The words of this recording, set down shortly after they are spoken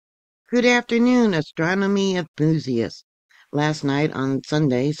Good afternoon, astronomy enthusiasts. Last night on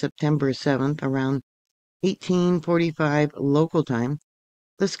Sunday, September 7th, around 1845 local time,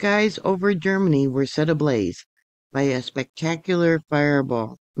 the skies over Germany were set ablaze by a spectacular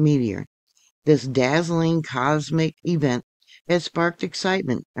fireball meteor. This dazzling cosmic event has sparked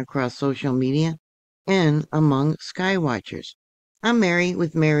excitement across social media and among skywatchers. I'm Mary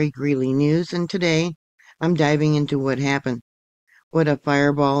with MaryGreeley News, and today I'm diving into what happened, what a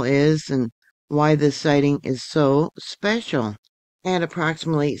fireball is, and why this sighting is so special. At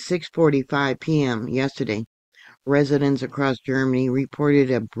approximately 6:45 p.m. yesterday, residents across Germany reported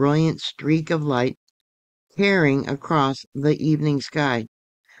a brilliant streak of light tearing across the evening sky.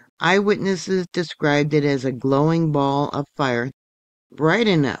 Eyewitnesses described it as a glowing ball of fire, bright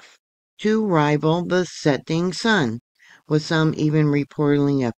enough to rival the setting sun, with some even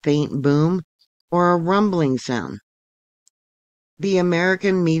reporting a faint boom or a rumbling sound. The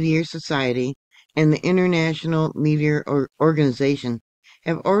American Meteor Society and the International Meteor Organization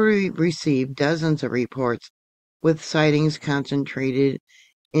have already received dozens of reports, with sightings concentrated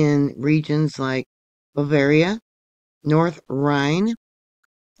in regions like Bavaria, North Rhine,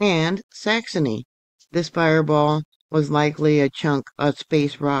 and Saxony. This fireball was likely a chunk of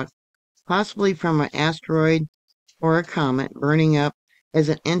space rock, possibly from an asteroid or a comet burning up as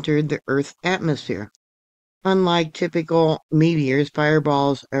it entered the Earth's atmosphere. Unlike typical meteors,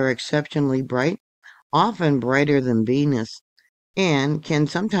 fireballs are exceptionally bright, often brighter than Venus, and can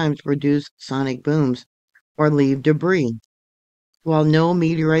sometimes produce sonic booms or leave debris. While no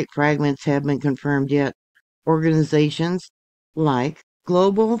meteorite fragments have been confirmed yet, organizations like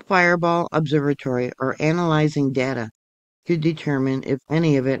Global Fireball Observatory are analyzing data to determine if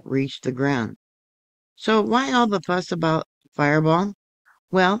any of it reached the ground. So why all the fuss about fireball?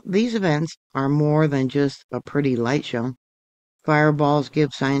 Well, these events are more than just a pretty light show. Fireballs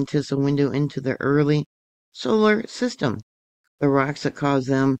give scientists a window into the early solar system. The rocks that cause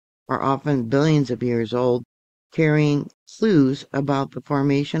them are often billions of years old, carrying clues about the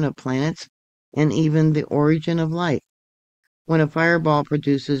formation of planets and even the origin of life. When a fireball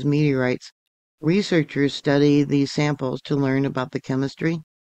produces meteorites, researchers study these samples to learn about the chemistry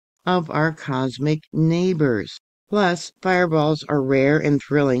of our cosmic neighbors. Plus, fireballs are rare and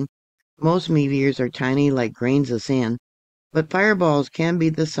thrilling. Most meteors are tiny like grains of sand, but fireballs can be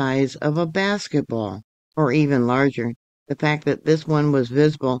the size of a basketball or even larger. The fact that this one was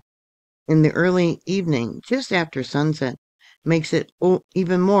visible in the early evening, just after sunset, makes it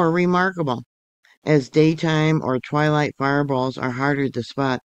even more remarkable, as daytime or twilight fireballs are harder to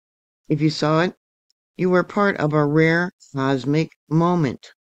spot. If you saw it, you were part of a rare cosmic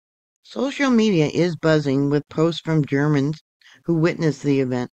moment. Social media is buzzing with posts from Germans who witnessed the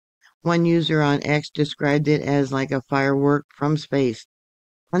event. One user on X described it as like a firework from space.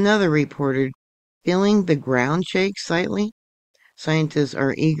 Another reported feeling the ground shake slightly. Scientists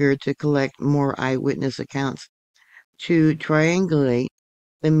are eager to collect more eyewitness accounts to triangulate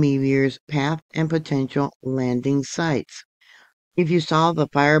the meteor's path and potential landing sites. If you saw the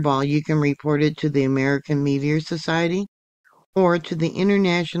fireball, you can report it to the American Meteor Society or to the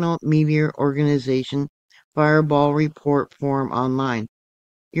International Meteor Organization Fireball Report form online.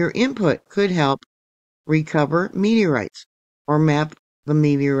 Your input could help recover meteorites or map the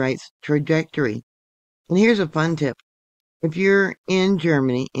meteorite's trajectory. And here's a fun tip. If you're in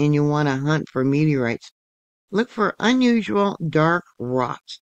Germany and you want to hunt for meteorites, look for unusual dark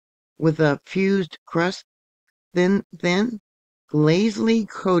rocks with a fused crust, then glazily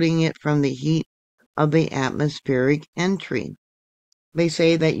coating it from the heat of the atmospheric entry. They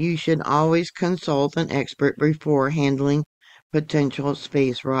say that you should always consult an expert before handling potential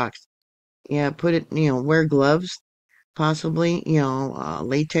space rocks. Yeah, put it, wear gloves, possibly,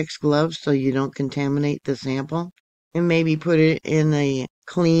 latex gloves so you don't contaminate the sample, and maybe put it in a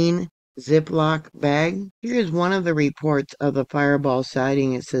clean Ziploc bag. Here's one of the reports of the fireball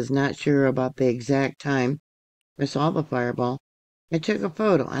sighting. It says, not sure about the exact time I saw the fireball. I took a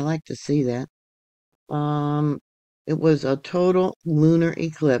photo. I like to see that. It was a total lunar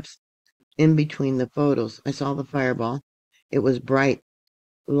eclipse in between the photos. I saw the fireball. It was bright,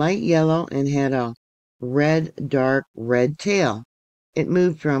 light yellow, and had a dark red tail. It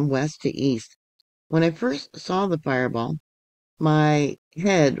moved from west to east. When I first saw the fireball, my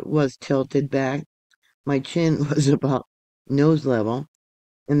head was tilted back, my chin was about nose level,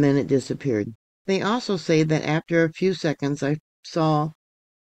 and then it disappeared. They also say that after a few seconds, I saw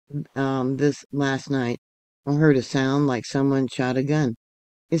this last night, I heard a sound like someone shot a gun.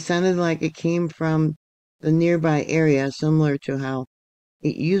 It sounded like it came from the nearby area, similar to how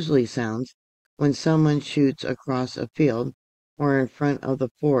it usually sounds when someone shoots across a field or in front of the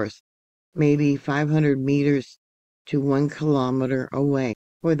forest. maybe 500 meters to 1 kilometer away.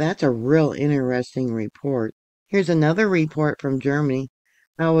 Boy, that's a real interesting report. Here's another report from Germany.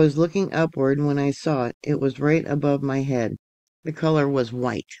 I was looking upward when I saw it. It was right above my head. The color was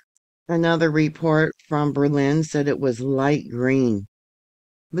white. Another report from Berlin said it was light green.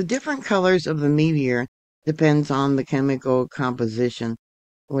 The different colors of the meteor depends on the chemical composition,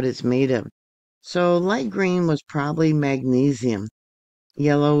 what it's made of. So light green was probably magnesium.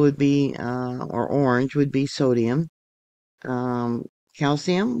 Yellow would be, or orange would be sodium.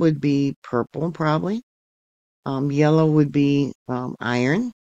 Calcium would be purple, probably. Yellow would be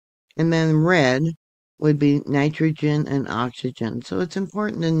iron. And then red would be nitrogen and oxygen. So it's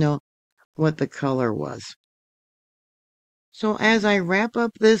important to know what the color was. So as I wrap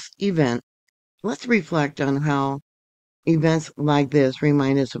up this event, let's reflect on how events like this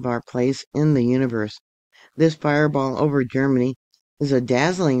remind us of our place in the universe. This fireball over Germany is a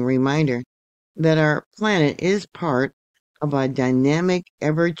dazzling reminder that our planet is part of a dynamic,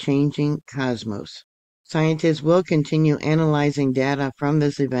 ever-changing cosmos. Scientists will continue analyzing data from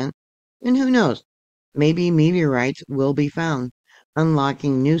this event, and who knows, maybe meteorites will be found,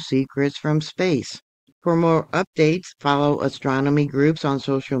 unlocking new secrets from space. For more updates, follow astronomy groups on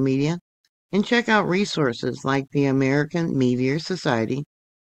social media and check out resources like the American Meteor Society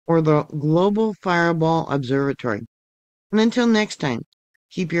or the Global Fireball Observatory. And until next time,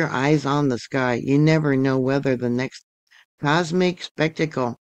 keep your eyes on the sky. You never know whether the next cosmic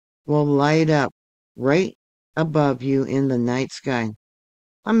spectacle will light up right above you in the night sky.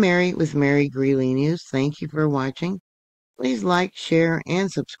 I'm Mary with MaryGreeley News. Thank you for watching. Please like, share, and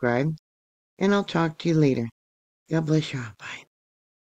subscribe, and I'll talk to you later. God bless you all. Bye.